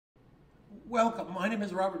Welcome, my name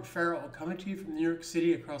is Robert Farrell, coming to you from New York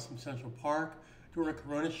City across from Central Park during a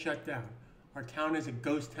corona shutdown. Our town is a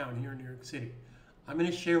ghost town here in New York City. I'm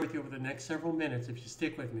going to share with you over the next several minutes, if you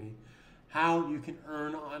stick with me, how you can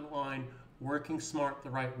earn online working smart the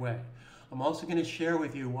right way. I'm also going to share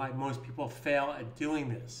with you why most people fail at doing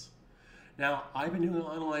this. Now, I've been doing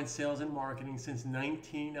online sales and marketing since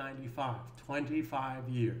 1995, 25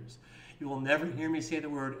 years. You will never hear me say the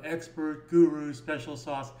word expert, guru, special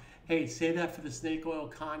sauce. Hey, say that for the snake oil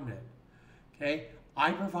con men. Okay?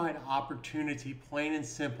 I provide opportunity, plain and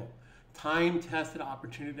simple. Time-tested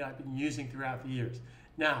opportunity that I've been using throughout the years.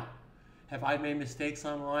 Now, have I made mistakes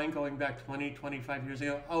online going back 20, 25 years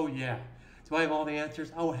ago? Oh yeah. Do I have all the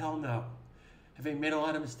answers? Oh hell no. Have I made a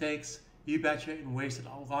lot of mistakes? You betcha, and wasted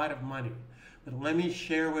a lot of money. But let me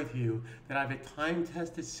share with you that I have a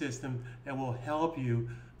time-tested system that will help you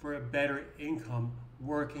for a better income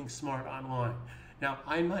working smart online. Now,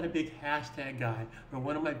 I'm not a big hashtag guy, but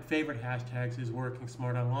one of my favorite hashtags is working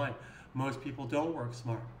smart online. Most people don't work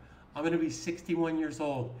smart. I'm going to be 61 years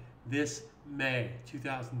old this May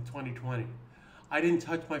 2020. I didn't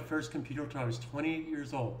touch my first computer until I was 28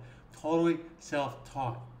 years old, totally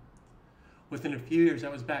self-taught. Within a few years,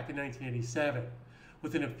 that was back in 1987.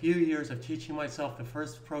 Within a few years of teaching myself, the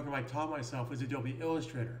first program I taught myself was Adobe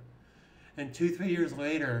Illustrator. And 2-3 years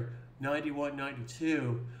later, 91,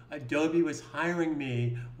 92, Adobe was hiring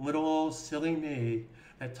me, little old silly me,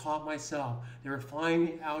 that taught myself. They were flying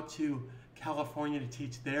me out to California to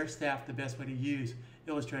teach their staff the best way to use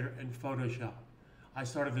Illustrator and Photoshop. I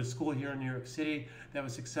started a school here in New York City that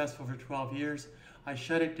was successful for 12 years. I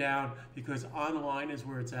shut it down because online is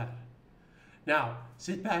where it's at. Now,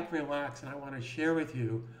 sit back, relax, and I want to share with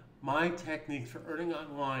you my techniques for earning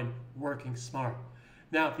online working smart.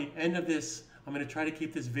 Now, at the end of this, I'm going to try to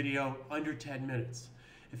keep this video under 10 minutes.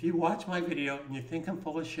 If you watch my video and you think I'm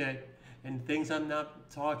full of shit and things I'm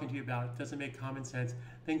not talking to you about doesn't make common sense,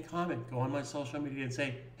 then comment. Go on my social media and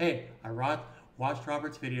say, hey, I watched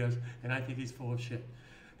Robert's videos and I think he's full of shit.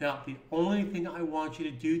 Now, the only thing I want you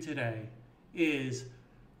to do today is,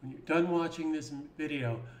 when you're done watching this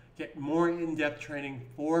video, get more in-depth training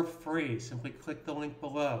for free. Simply click the link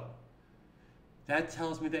below. That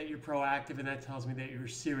tells me that you're proactive, and that tells me that you're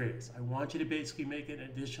serious. I want you to basically make an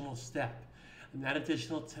additional step. And that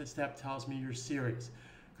additional step tells me you're serious,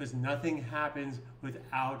 because nothing happens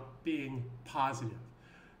without being positive.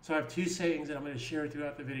 So I have two sayings that I'm going to share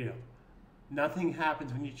throughout the video. Nothing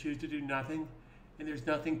happens when you choose to do nothing, and there's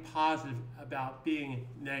nothing positive about being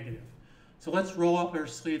negative. So let's roll up our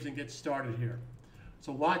sleeves and get started here.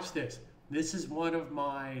 So watch this. This is one of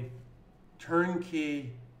my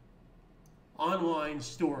turnkey online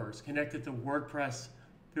stores connected to WordPress,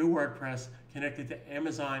 through WordPress, connected to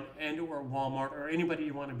Amazon and or Walmart or anybody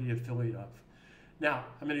you want to be affiliate of. Now,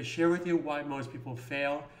 I'm going to share with you why most people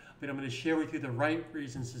fail, but I'm going to share with you the right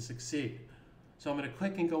reasons to succeed. So I'm going to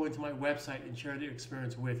click and go into my website and share the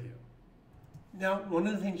experience with you. Now, one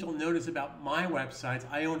of the things you'll notice about my websites,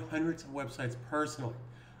 I own hundreds of websites personally.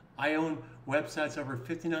 I own websites over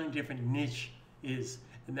 59 different niches,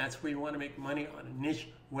 and that's where you want to make money on a niche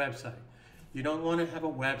website. You don't want to have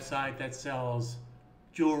a website that sells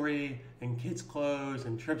jewelry and kids' clothes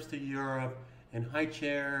and trips to Europe and high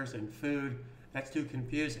chairs and food. That's too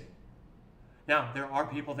confusing. Now, there are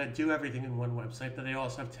people that do everything in one website, but they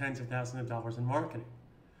also have tens of thousands of dollars in marketing.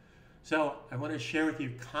 So I want to share with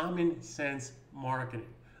you common sense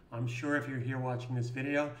marketing. I'm sure if you're here watching this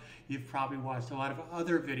video, you've probably watched a lot of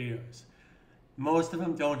other videos. Most of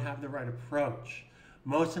them don't have the right approach.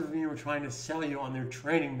 Most of them are trying to sell you on their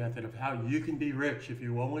training method of how you can be rich if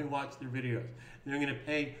you only watch their videos. They're going to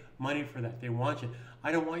pay money for that. They want you.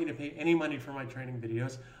 I don't want you to pay any money for my training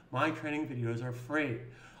videos. My training videos are free.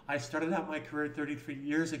 I started out my career 33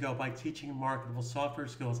 years ago by teaching marketable software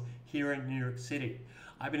skills here in New York City.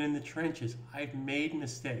 I've been in the trenches. I've made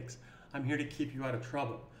mistakes. I'm here to keep you out of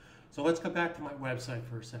trouble. So let's go back to my website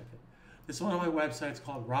for a second. This is one of my websites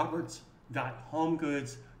called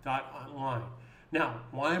roberts.homegoods.online. Now,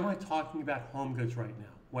 why am I talking about home goods right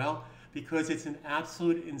now? Well, because it's an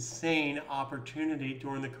absolute insane opportunity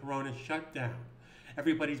during the corona shutdown.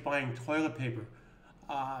 Everybody's buying toilet paper,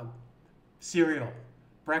 cereal,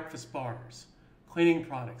 breakfast bars, cleaning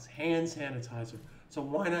products, hand sanitizer. So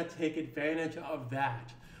why not take advantage of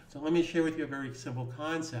that? So let me share with you a very simple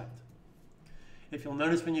concept. If you'll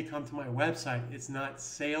notice when you come to my website, it's not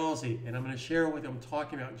salesy, and I'm going to share what I'm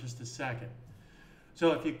talking about in just a second.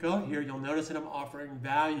 So if you go here, you'll notice that I'm offering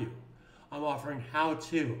value. I'm offering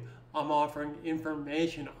how-to. I'm offering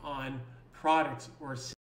information on products or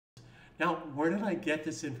systems. Now, where did I get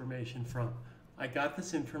this information from? I got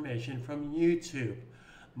this information from YouTube.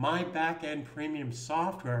 My back-end premium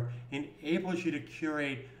software enables you to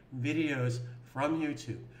curate videos from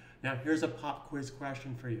YouTube. Now, here's a pop quiz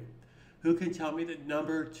question for you. Who can tell me the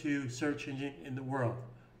 #2 search engine in the world?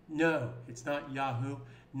 No, it's not Yahoo.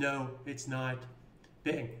 No, it's not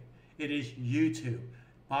Bing. It is YouTube.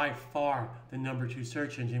 By far the #2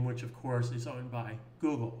 search engine, which of course is owned by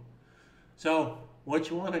Google. So what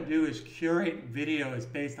you want to do is curate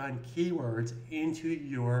videos based on keywords into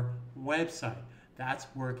your website. That's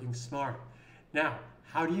working smart. Now,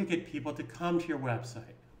 how do you get people to come to your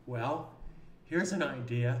website? Well, here's an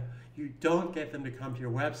idea. You don't get them to come to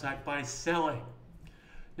your website by selling.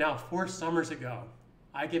 Now, 4 summers ago,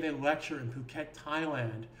 I gave a lecture in Phuket,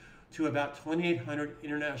 Thailand to about 2,800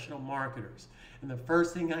 international marketers. And the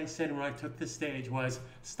first thing I said when I took the stage was,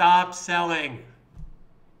 stop selling.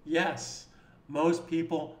 Yes, most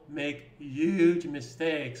people make huge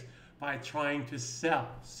mistakes by trying to sell.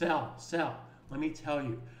 Let me tell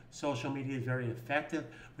you, social media is very effective,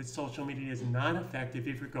 but social media is not effective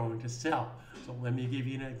if you're going to sell. So let me give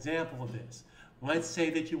you an example of this. Let's say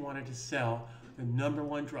that you wanted to sell the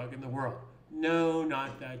 #1 drug in the world. No,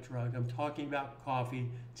 not that drug. I'm talking about coffee,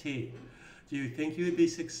 tea. Do you think you would be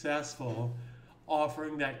successful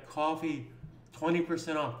offering that coffee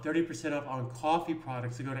 20% off, 30% off on coffee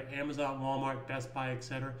products to go to Amazon, Walmart, Best Buy,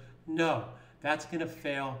 etc.? No, that's going to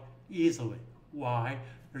fail easily. Why?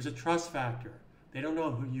 There's a trust factor. They don't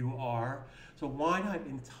know who you are. So why not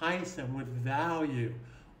entice them with value?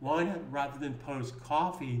 Why not, rather than post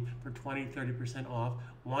coffee for 20, 30% off,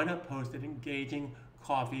 why not post an engaging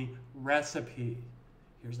coffee recipe?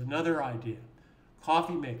 Here's another idea.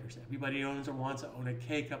 Coffee makers. Everybody owns or wants to own a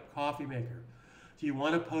K-Cup coffee maker. Do you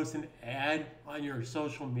want to post an ad on your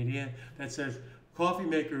social media that says, coffee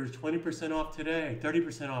makers 20% off today,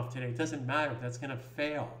 30% off today? It doesn't matter. That's going to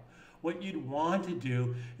fail. What you'd want to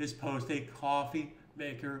do is post a coffee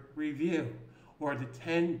maker review or the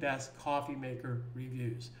 10 best coffee maker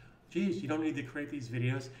reviews. Geez, you don't need to create these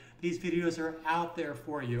videos. These videos are out there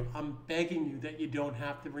for you. I'm begging you that you don't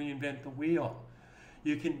have to reinvent the wheel.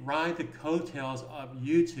 You can ride the coattails of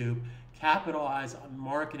YouTube, capitalize on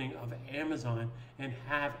marketing of Amazon, and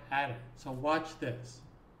have at it. So watch this.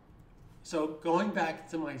 So going back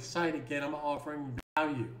to my site again, I'm offering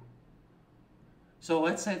value. So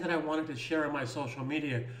let's say that I wanted to share on my social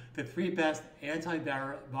media the 3 best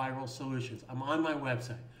antiviral solutions. I'm on my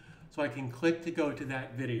website, so I can click to go to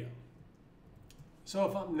that video. So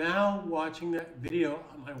if I'm now watching that video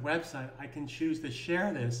on my website, I can choose to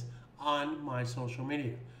share this on my social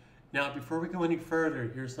media. Now, before we go any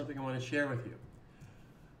further, here's something I want to share with you.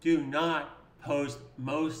 Do not post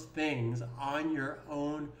most things on your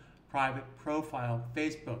own private profile,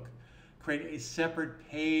 Facebook. Create a separate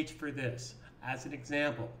page for this. As an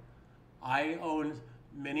example, I own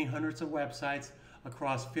many hundreds of websites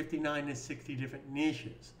across 59 to 60 different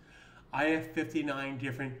niches. I have 59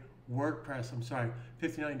 different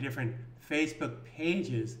 59 different Facebook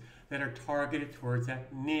pages that are targeted towards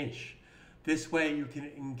that niche. This way you can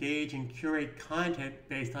engage and curate content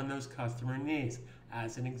based on those customer needs.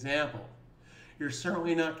 As an example, you're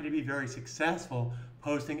certainly not going to be very successful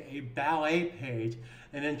posting a ballet page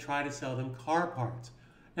and then try to sell them car parts.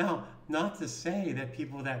 Now, not to say that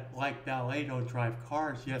people that like ballet don't drive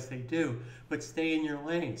cars. Yes, they do. But stay in your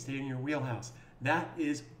lane, stay in your wheelhouse. That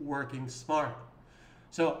is working smart.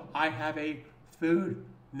 So I have a food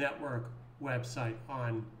network website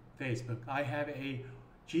on Facebook. I have a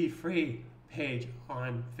G-Free page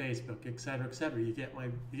on Facebook, etc., etc. You get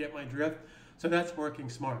my drift? So that's working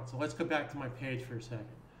smart. So let's go back to my page for a second.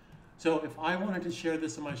 So if I wanted to share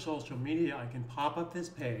this on my social media, I can pop up this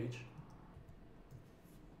page.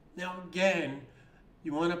 Now again,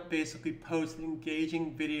 you want to basically post an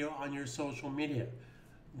engaging video on your social media.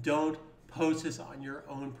 Don't post this on your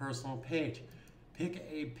own personal page. Pick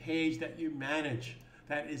a page that you manage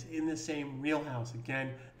that is in the same wheelhouse.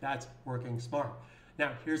 Again, that's working smart.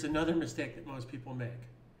 Now, here's another mistake that most people make.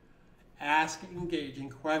 Ask engaging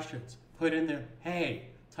questions. Put in there, hey,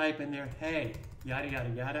 type in there, hey, yada, yada,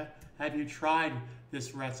 yada. Have you tried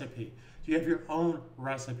this recipe? Do you have your own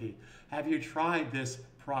recipe? Have you tried this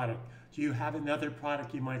product? Do you have another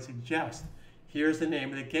product you might suggest? Here's the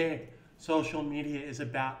name of the game. Social media is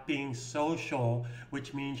about being social,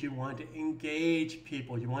 which means you want to engage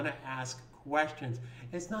people. You want to ask questions.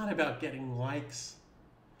 It's not about getting likes.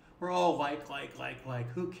 We're all like.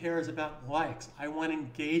 Who cares about likes? I want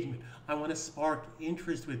engagement. I want to spark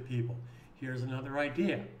interest with people. Here's another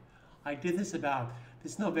idea. I did this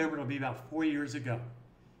this November, it'll be about 4 years ago.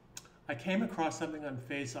 I came across something on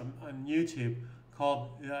YouTube called,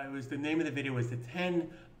 the name of the video was the 10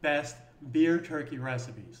 best beer turkey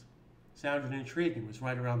recipes. Sounded intriguing. It was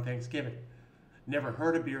right around Thanksgiving. Never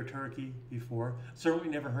heard of beer turkey before. Certainly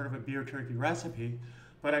never heard of a beer turkey recipe,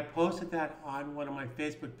 but I posted that on one of my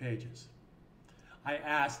Facebook pages. I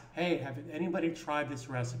asked, hey, have anybody tried this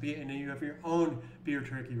recipe? And then you have your own beer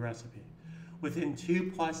turkey recipe. Within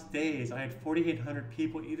 2+ days, I had 4,800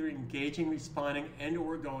 people either engaging, responding, and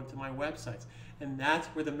or going to my websites. And that's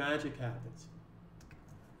where the magic happens.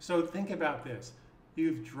 So think about this.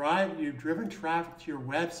 You've driven traffic to your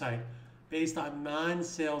website based on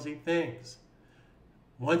non-salesy things.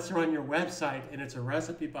 Once they're on your website, and it's a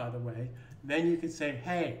recipe, by the way, then you can say,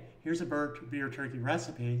 hey, here's a beer turkey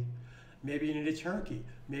recipe. Maybe you need a turkey.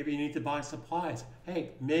 Maybe you need to buy supplies.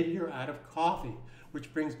 Hey, maybe you're out of coffee,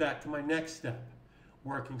 which brings back to my next step,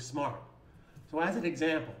 working smart. So as an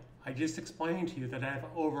example, I just explained to you that I have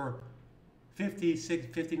over 59,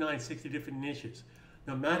 60 different niches.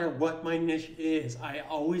 No matter what my niche is, I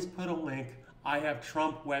always put a link. I have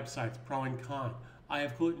Trump websites, pro and con. I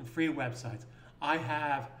have gluten-free websites. I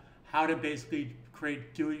have how to basically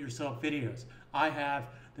create do-it-yourself videos. I have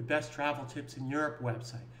the best travel tips in Europe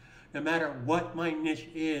website. No matter what my niche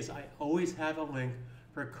is, I always have a link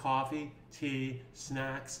for coffee, tea,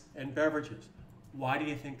 snacks, and beverages. Why do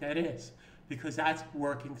you think that is? Because that's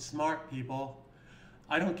working smart, people.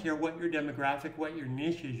 I don't care what your demographic, what your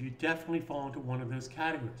niche is, you definitely fall into one of those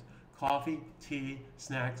categories. Coffee, tea,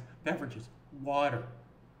 snacks, beverages, water,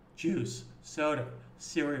 juice, soda,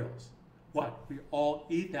 cereals. What? We all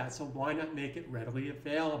eat that, so why not make it readily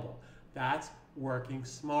available? That's working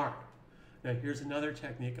smart. Now here's another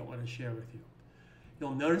technique I want to share with you.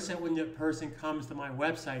 You'll notice that when the person comes to my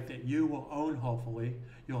website that you will own, hopefully,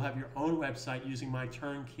 you'll have your own website using my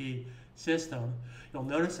turnkey system. You'll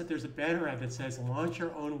notice that there's a banner ad that says launch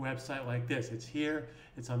your own website like this. It's here,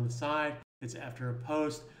 it's on the side, it's after a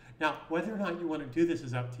post. Now, whether or not you want to do this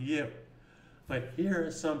is up to you. But here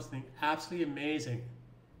is something absolutely amazing.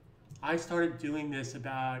 I started doing this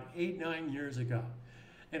about 8, 9 years ago.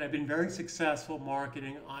 And I've been very successful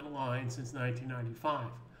marketing online since 1995.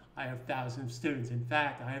 I have thousands of students. In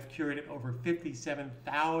fact, I have curated over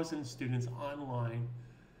 57,000 students online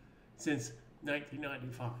since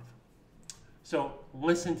 1995. So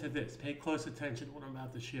listen to this. Pay close attention to what I'm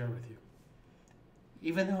about to share with you.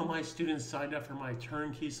 Even though my students signed up for my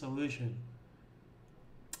turnkey solution,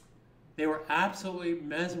 they were absolutely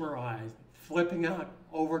mesmerized, flipping out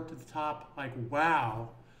over to the top like, wow,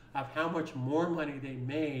 of how much more money they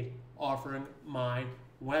made offering my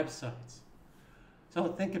websites.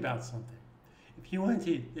 So think about something. If you went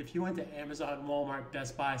to Amazon, Walmart,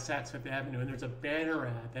 Best Buy, Saks Fifth Avenue, and there's a banner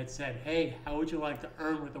ad that said, hey, how would you like to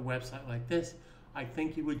earn with a website like this? I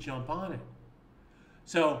think you would jump on it.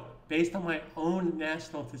 So based on my own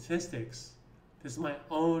national statistics, this is my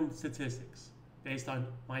own statistics, based on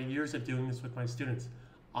my years of doing this with my students,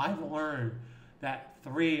 I've learned that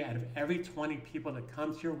 3 out of every 20 people that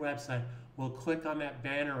come to your website will click on that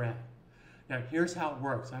banner ad. Now here's how it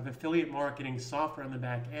works. I have affiliate marketing software on the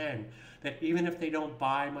back end that even if they don't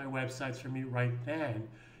buy my websites from me right then,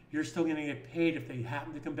 you're still going to get paid if they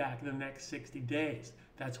happen to come back in the next 60 days.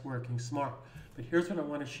 That's working smart. But here's what I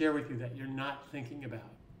want to share with you that you're not thinking about.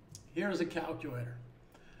 Here's a calculator.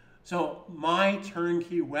 So my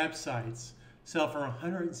turnkey websites sell for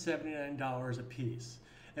 $179 a piece.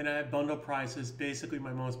 And I have bundle prices. Basically,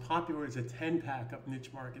 my most popular is a 10-pack of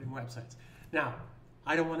niche marketing websites. Now,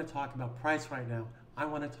 I don't want to talk about price right now. I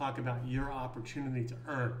want to talk about your opportunity to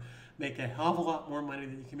earn. Make a hell of a lot more money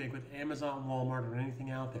than you can make with Amazon, Walmart, or anything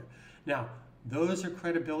out there. Now, those are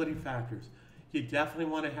credibility factors. You definitely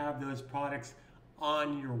want to have those products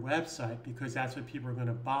on your website because that's what people are going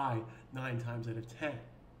to buy 9 times out of 10.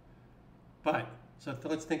 But, so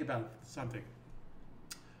let's think about something.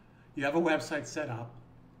 You have a website set up,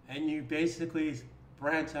 and you basically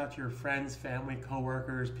branch out to your friends, family,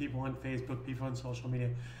 coworkers, people on Facebook, people on social media.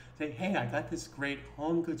 Say, hey, I got this great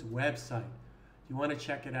home goods website. Do you want to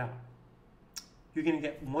check it out? You're going to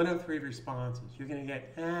get 1 of 3 responses. You're going to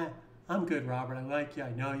get, I'm good, Robert. I like you.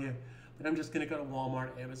 I know you. But I'm just going to go to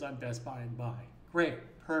Walmart, Amazon, Best Buy, and buy. Great.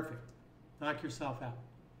 Perfect. Knock yourself out.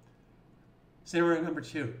 Scenario number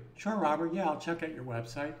 2. Sure, Robert. Yeah, I'll check out your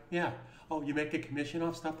website. Yeah. Oh, you make a commission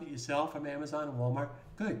off stuff that you sell from Amazon and Walmart?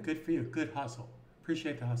 Good. Good for you. Good hustle.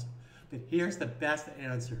 Appreciate the hustle. But here's the best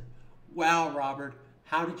answer. Wow, Robert,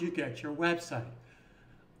 how did you get your website?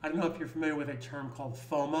 I don't know if you're familiar with a term called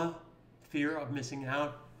FOMO, fear of missing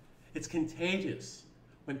out. It's contagious.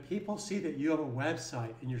 When people see that you have a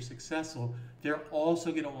website and you're successful, they're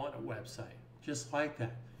also going to want a website, just like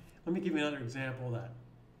that. Let me give you another example of that.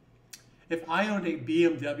 If I owned a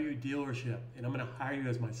BMW dealership and I'm going to hire you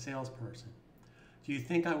as my salesperson, Do you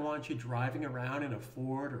think I want you driving around in a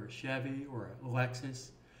Ford or a Chevy or a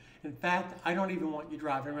Lexus? In fact, I don't even want you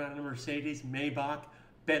driving around in a Mercedes, Maybach,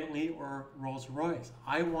 Bentley, or Rolls Royce.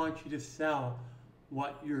 I want you to sell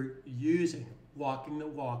what you're using, walking the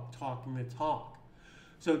walk, talking the talk.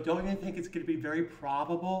 So don't you think it's going to be very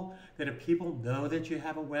probable that if people know that you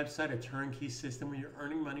have a website, a turnkey system where you're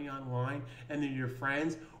earning money online, and they're your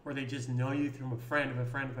friends, or they just know you through a friend of a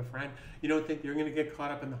friend of a friend, you don't think you're going to get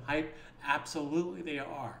caught up in the hype? Absolutely they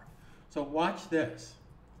are. So watch this.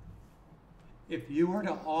 If you were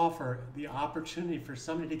to offer the opportunity for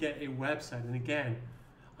somebody to get a website, and again,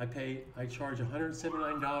 I charge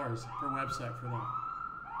 $179 per website for that.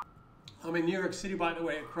 I'm in New York City, by the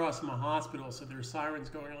way, across from a hospital, so there's sirens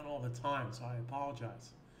going on all the time, so I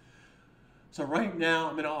apologize. So right now,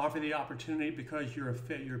 I'm going to offer the opportunity because you're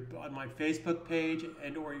on my Facebook page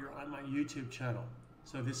and or you're on my YouTube channel.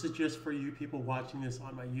 So this is just for you people watching this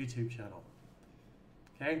on my YouTube channel.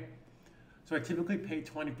 Okay? So I typically pay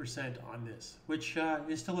 20% on this, which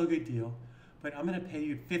is still a good deal. But I'm going to pay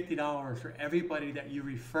you $50 for everybody that you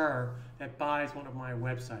refer that buys one of my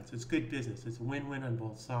websites. It's good business. It's a win-win on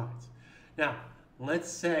both sides. Now, let's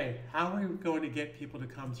say, how are you going to get people to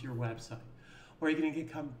come to your website? Or are you going to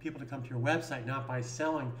get people to come to your website not by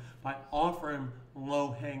selling, by offering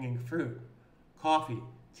low-hanging fruit? Coffee,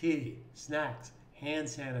 tea, snacks, hand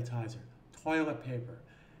sanitizer, toilet paper.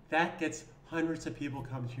 That gets hundreds of people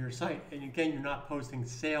come to your site. And again, you're not posting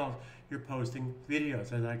sales, you're posting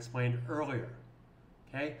videos, as I explained earlier.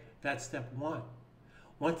 Okay, that's step one.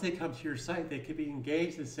 Once they come to your site, they could be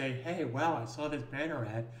engaged and say, hey, wow, I saw this banner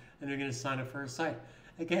ad, and they're going to sign up for a site.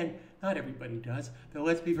 Again, not everybody does, but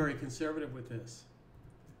let's be very conservative with this.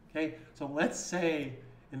 Okay, so let's say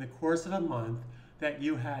in the course of a month that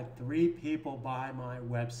you had 3 people buy my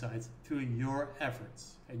websites through your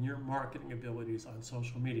efforts and your marketing abilities on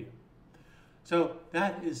social media. So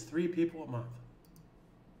that is 3 people a month.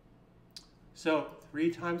 So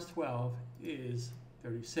 3 times 12 is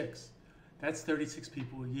 36. That's 36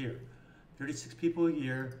 people a year. 36 people a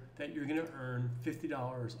year that you're going to earn $50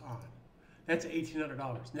 on. That's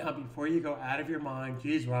 $1,800. Now, before you go out of your mind,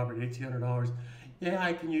 geez, Robert, $1,800. Yeah,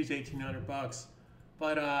 I can use $1,800,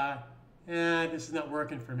 but this is not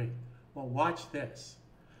working for me. Well, watch this.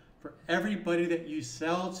 For everybody that you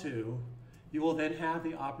sell to, you will then have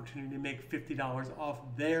the opportunity to make $50 off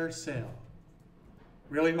their sale.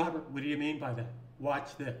 Really, Robert? What do you mean by that?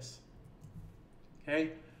 Watch this.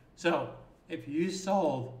 Okay? So, if you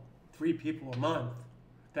sold 3 people a month,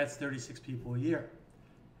 that's 36 people a year.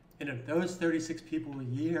 And if those 36 people a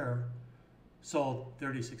year sold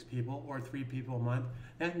 36 people or 3 people a month,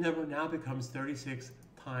 that number now becomes 36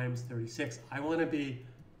 times 36. I want to be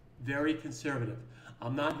very conservative.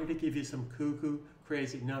 I'm not here to give you some cuckoo,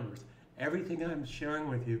 crazy numbers. Everything I'm sharing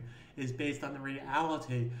with you is based on the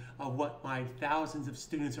reality of what my thousands of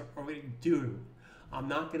students are already doing. I'm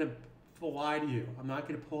not going to lie to you. I'm not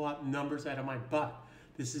going to pull out numbers out of my butt.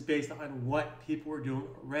 This is based on what people are doing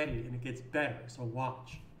already, and it gets better, so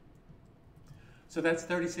watch. So that's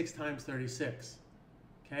 36 times 36,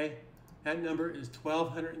 okay? That number is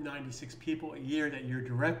 1,296 people a year that you're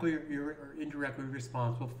directly or indirectly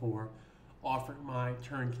responsible for offering my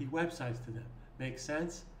turnkey websites to them. Make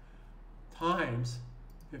sense? Times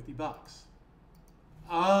 $50.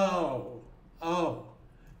 Oh,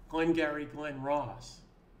 Glengarry Glen Ross,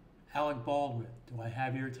 Alec Baldwin. Do I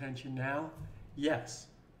have your attention now? Yes.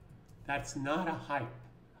 That's not a hype.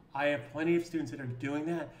 I have plenty of students that are doing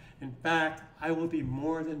that. In fact, I will be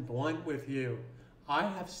more than blunt with you. I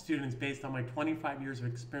have students, based on my 25 years of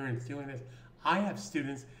experience doing this, I have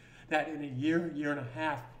students that in a year, year and a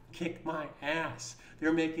half, kick my ass.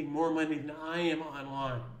 They're making more money than I am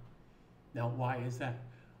online. Now, why is that?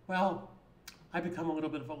 Well, I become a little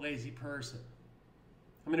bit of a lazy person.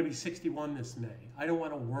 I'm going to be 61 this May. I don't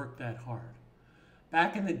want to work that hard.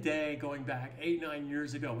 Back in the day, going back 8, 9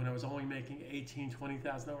 years ago, when I was only making $18,000,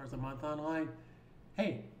 $20,000 a month online,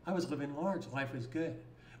 hey, I was living large. Life was good.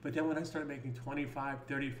 But then when I started making 25,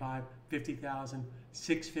 35, 50,000,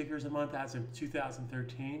 6 figures a month as of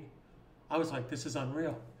 2013, I was like, this is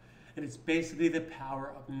unreal. And it's basically the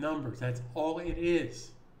power of numbers. That's all it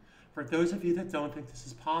is. For those of you that don't think this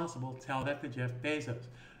is possible, tell that to Jeff Bezos.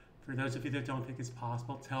 For those of you that don't think it's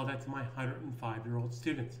possible, tell that to my 105-year-old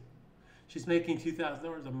student. She's making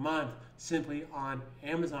 $2,000 a month simply on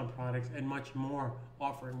Amazon products and much more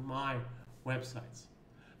offering my websites.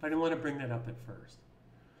 But I didn't want to bring that up at first.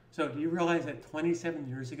 So do you realize that 27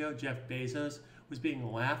 years ago, Jeff Bezos was being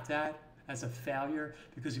laughed at as a failure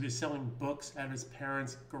because he was selling books at his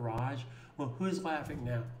parents' garage? Well, who's laughing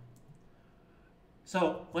now?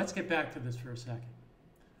 So let's get back to this for a second.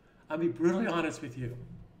 I'll be brutally honest with you.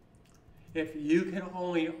 If you can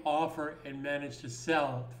only offer and manage to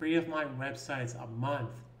sell 3 of my websites a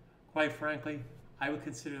month, quite frankly, I would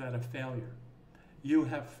consider that a failure. You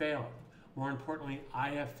have failed. More importantly,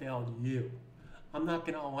 I have failed you. I'm not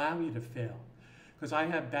going to allow you to fail because I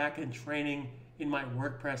have back-end training in my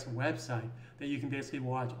WordPress website that you can basically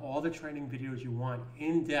watch all the training videos you want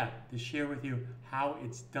in depth to share with you how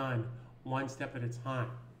it's done one step at a time.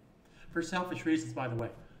 For selfish reasons, by the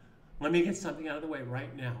way. Let me get something out of the way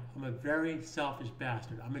right now. I'm a very selfish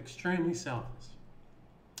bastard. I'm extremely selfish.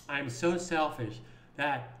 I'm so selfish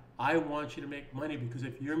that I want you to make money because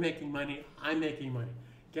if you're making money, I'm making money.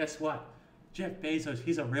 Guess what? Jeff Bezos,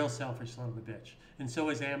 he's a real selfish son of a bitch. And so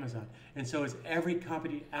is Amazon. And so is every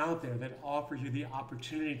company out there that offers you the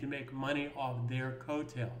opportunity to make money off their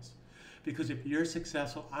coattails. Because if you're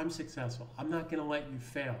successful, I'm successful. I'm not going to let you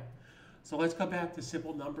fail. So let's go back to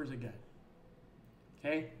simple numbers again.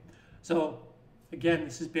 Okay? So, again,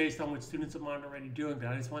 this is based on what students of mine are already doing, but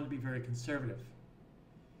I just want to be very conservative.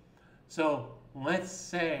 So, let's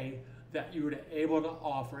say that you were able to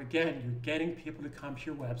offer, again, you're getting people to come to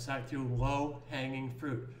your website through low-hanging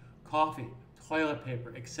fruit, coffee, toilet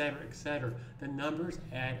paper, etc., etc. The numbers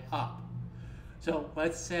add up. So,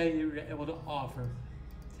 let's say you were able to offer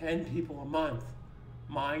 10 people a month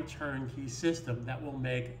my turnkey system that will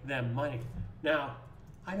make them money. Now,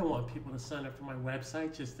 I don't want people to sign up for my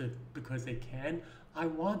website just because they can. I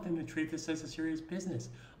want them to treat this as a serious business.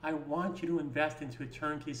 I want you to invest into a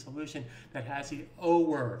turnkey solution that has the O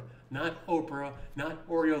word, not Oprah, not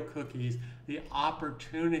Oreo cookies, the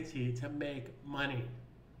opportunity to make money.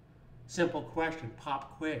 Simple question,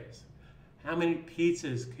 pop quiz. How many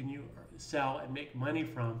pizzas can you sell and make money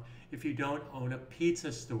from if you don't own a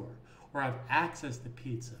pizza store or have access to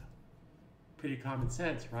pizza? Pretty common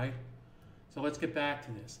sense, right? So let's get back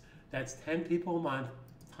to this. That's 10 people a month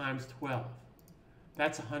times 12.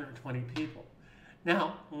 That's 120 people.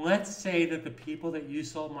 Now, let's say that the people that you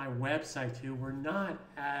sold my website to were not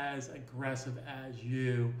as aggressive as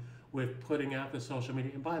you with putting out the social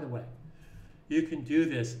media. And by the way, you can do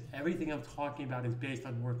this. Everything I'm talking about is based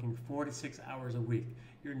on working 4 to 6 hours a week.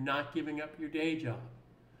 You're not giving up your day job.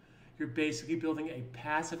 You're basically building a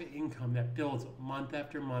passive income that builds month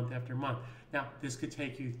after month after month. Now, this could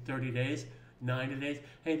take you 30 days, 90 days.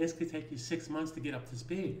 Hey, this could take you 6 months to get up to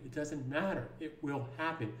speed. It doesn't matter. It will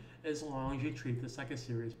happen as long as you treat this like a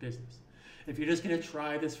serious business. If you're just going to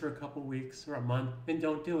try this for a couple weeks or a month, then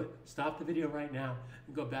don't do it. Stop the video right now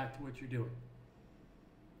and go back to what you're doing.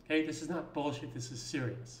 Okay, this is not bullshit. This is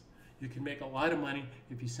serious. You can make a lot of money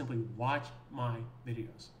if you simply watch my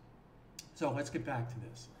videos. So let's get back to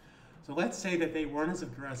this. So let's say that they weren't as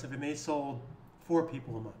aggressive and they sold 4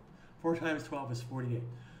 people a month. 4 times 12 is 48.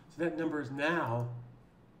 So that number is now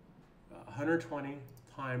 120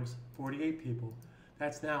 times 48 people.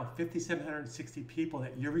 That's now 5,760 people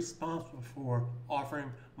that you're responsible for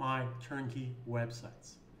offering my turnkey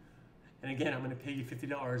websites. And again, I'm going to pay you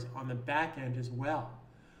 $50 on the back end as well.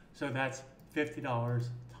 So that's $50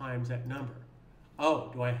 times that number. Oh,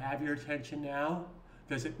 do I have your attention now?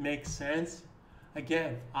 Does it make sense?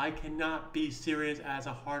 Again, I cannot be serious as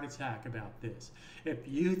a heart attack about this. If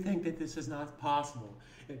you think that this is not possible,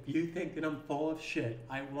 if you think that I'm full of shit,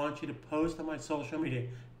 I want you to post on my social media,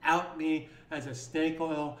 out me as a snake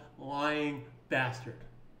oil lying bastard.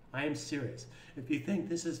 I am serious. If you think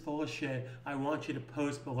this is full of shit, I want you to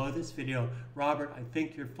post below this video, Robert, I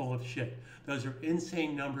think you're full of shit. Those are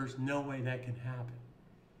insane numbers. No way that can happen.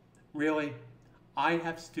 Really? I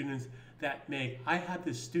have students that I have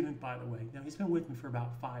this student, by the way. Now, he's been with me for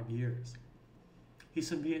about 5 years. He's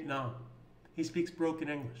from Vietnam. He speaks broken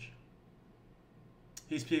English.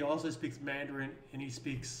 He also speaks Mandarin, and he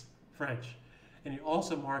speaks French. And he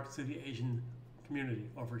also markets to the Asian community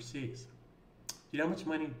overseas. Do you know how much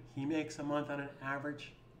money he makes a month on an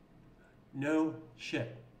average? No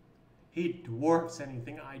shit. He dwarfs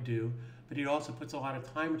anything I do, but he also puts a lot of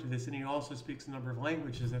time into this, and he also speaks a number of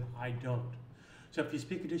languages that I don't. So if you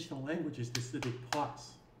speak additional languages, this is a big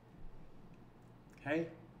plus. Okay?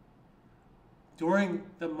 During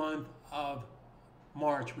the month of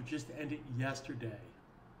March, which just ended yesterday,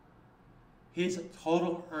 his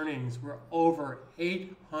total earnings were over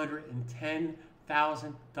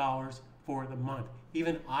 $810,000 for the month.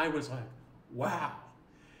 Even I was like, wow.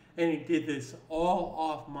 And he did this all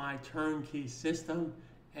off my turnkey system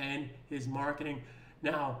and his marketing.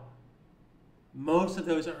 Now, most of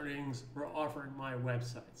those earnings were offered my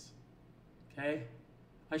websites. Okay?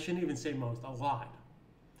 I shouldn't even say most, a lot.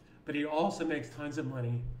 But he also makes tons of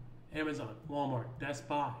money, Amazon, Walmart, Best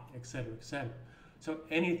Buy, etc., etc. So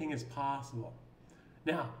anything is possible.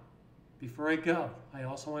 Now, Before I go, I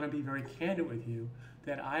also want to be very candid with you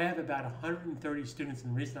that I have about 130 students,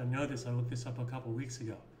 and the reason I know this, I looked this up a couple weeks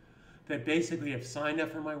ago, that basically have signed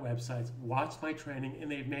up for my websites, watched my training,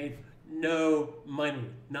 and they've made no money.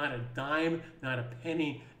 Not a dime, not a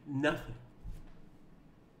penny, nothing.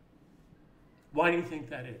 Why do you think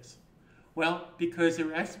that is? Well, because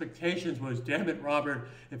their expectations was, damn it, Robert,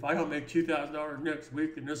 if I don't make $2,000 next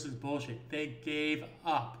week, then this is bullshit. They gave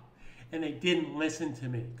up. And they didn't listen to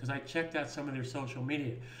me because I checked out some of their social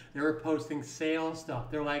media. They were posting sales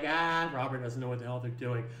stuff. They're like, Robert doesn't know what the hell they're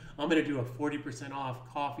doing. I'm going to do a 40% off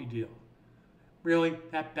coffee deal. Really?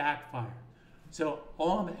 That backfired. So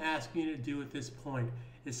all I'm asking you to do at this point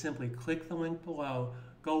is simply click the link below,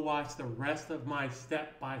 go watch the rest of my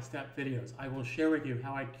step-by-step videos. I will share with you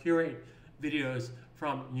how I curate videos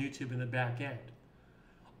from YouTube in the back end.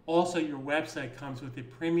 Also, your website comes with a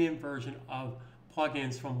premium version of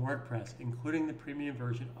plugins from WordPress, including the premium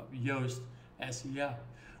version of Yoast SEO,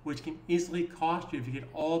 which can easily cost you, if you get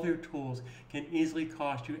all their tools, can easily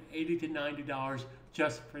cost you $80 to $90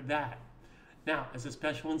 just for that. Now, as a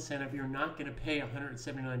special incentive, you're not going to pay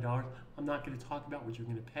 $179. I'm not going to talk about what you're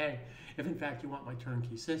going to pay if, in fact, you want my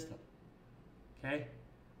turnkey system, okay,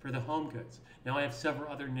 for the home goods. Now, I have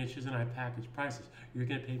several other niches and I have package prices. You're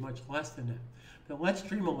going to pay much less than that. But let's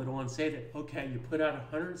dream a little and say that, okay, you put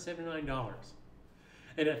out $179.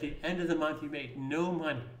 And at the end of the month, you made no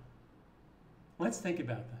money. Let's think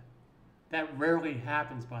about that. That rarely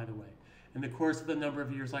happens, by the way. In the course of the number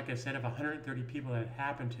of years, like I said, of 130 people that it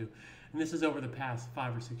happened to, and this is over the past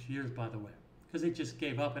 5 or 6 years, by the way, because they just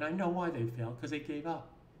gave up. And I know why they failed, because they gave up.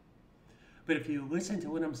 But if you listen to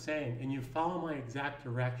what I'm saying and you follow my exact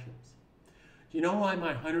directions, do you know why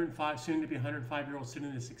my soon-to-be 105-year-old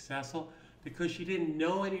student is successful? Because she didn't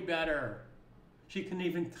know any better. She couldn't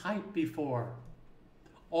even type before.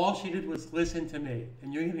 All she did was listen to me,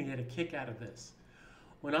 and you're going to get a kick out of this.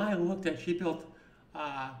 When I looked at, she built,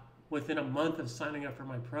 within a month of signing up for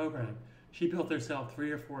my program, she built herself 3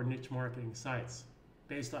 or 4 niche marketing sites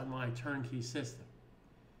based on my turnkey system.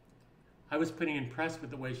 I was pretty impressed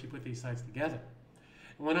with the way she put these sites together.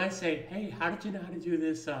 And when I say, hey, how did you know how to do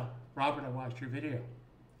this? Robert, I watched your video.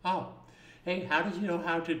 Oh, hey, how did you know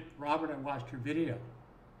how to, Robert, I watched your video.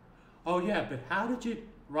 Oh yeah, but how did you,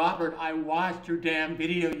 Robert, I watched your damn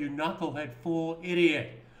video, you knucklehead fool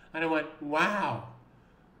idiot. And I went, wow.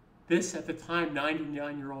 This, at the time,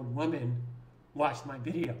 99-year-old woman watched my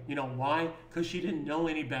video. You know why? Because she didn't know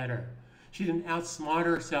any better. She didn't outsmart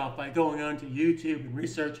herself by going onto YouTube and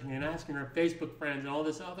researching and asking her Facebook friends and all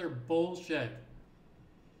this other bullshit.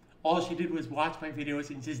 All she did was watch my videos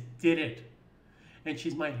and just did it. And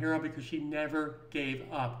she's my hero because she never gave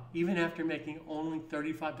up, even after making only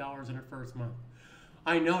 $35 in her first month.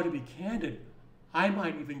 I know, to be candid, I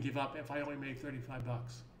might even give up if I only made 35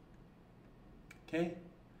 bucks. Okay?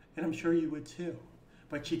 And I'm sure you would too.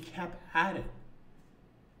 But she kept at it.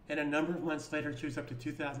 And a number of months later, she was up to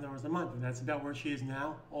 $2,000 a month. And that's about where she is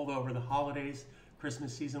now. Although over the holidays,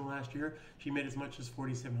 Christmas season last year, she made as much as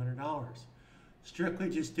 $4,700. Strictly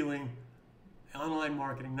just doing online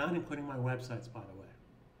marketing, not including my websites, by the way.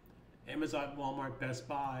 Amazon, Walmart, Best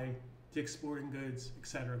Buy, Dick's Sporting Goods,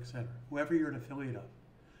 etc., etc. Whoever you're an affiliate of.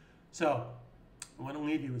 So, I want to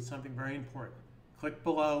leave you with something very important. Click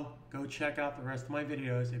below, go check out the rest of my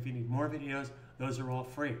videos. If you need more videos, those are all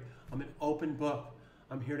free. I'm an open book.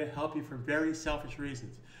 I'm here to help you for very selfish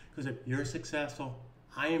reasons. Because if you're successful,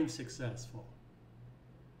 I am successful.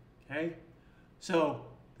 Okay? So,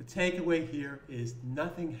 the takeaway here is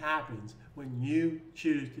nothing happens when you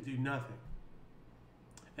choose to do nothing.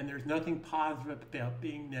 And there's nothing positive about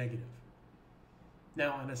being negative.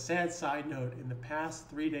 Now, on a sad side note, in the past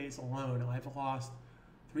 3 days alone, I've lost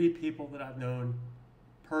 3 people that I've known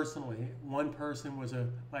personally. One person was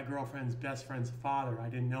my girlfriend's best friend's father. I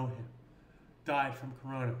didn't know him. Died from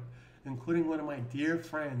corona, including one of my dear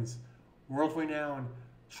friends, world-renowned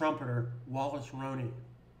trumpeter Wallace Roney.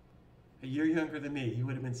 A year younger than me. He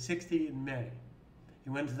would have been 60 in May. He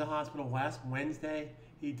went to the hospital last Wednesday.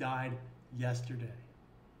 He died yesterday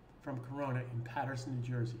from corona in Paterson, New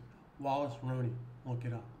Jersey. Wallace Roney, look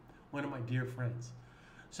it up. One of my dear friends.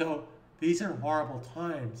 So these are horrible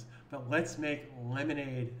times, but let's make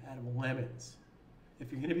lemonade out of lemons.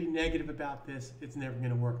 If you're going to be negative about this, it's never going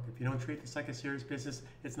to work. If you don't treat this like a serious business,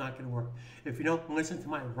 it's not going to work. If you don't listen to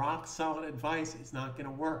my rock solid advice, it's not going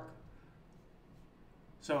to work.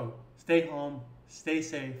 So stay home, stay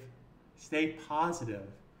safe, stay positive,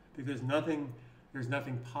 because there's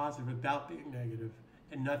nothing positive about being negative,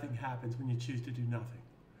 and nothing happens when you choose to do nothing.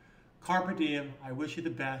 Carpe diem, I wish you the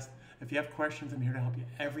best. If you have questions, I'm here to help you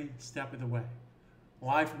every step of the way.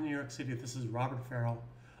 Live from New York City, this is Robert Farrell,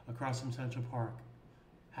 across from Central Park.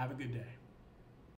 Have a good day.